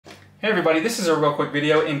Hey everybody, this is a real quick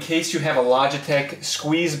video in case you have a Logitech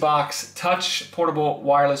Squeezebox Touch portable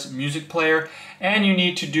wireless music player and you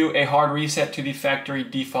need to do a hard reset to the factory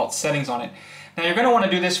default settings on it. Now you're going to want to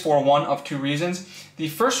do this for one of two reasons. The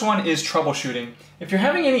first one is troubleshooting. If you're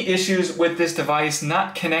having any issues with this device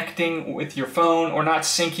not connecting with your phone or not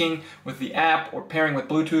syncing with the app or pairing with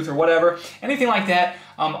Bluetooth or whatever, anything like that,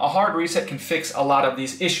 a hard reset can fix a lot of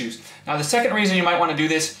these issues. Now the second reason you might want to do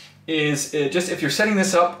this is just if you're setting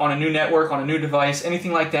this up on a new network, on a new device,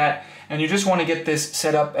 anything like that, and you just want to get this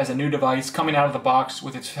set up as a new device coming out of the box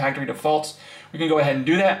with its factory defaults, we can go ahead and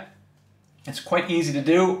do that. It's quite easy to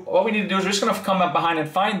do. All we need to do is we're just going to come up behind and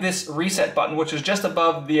find this reset button, which is just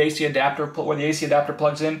above the AC adapter, where the AC adapter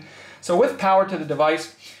plugs in. So with power to the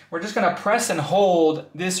device, we're just going to press and hold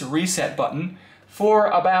this reset button for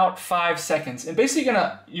about 5 seconds. And basically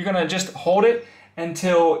you're gonna just hold it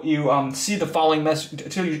until you see the following message,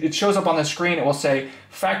 until it shows up on the screen. It will say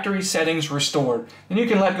factory settings restored. Then you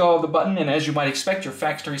can let go of the button, and as you might expect, your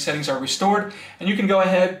factory settings are restored, and you can go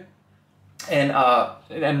ahead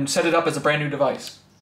and set it up as a brand new device.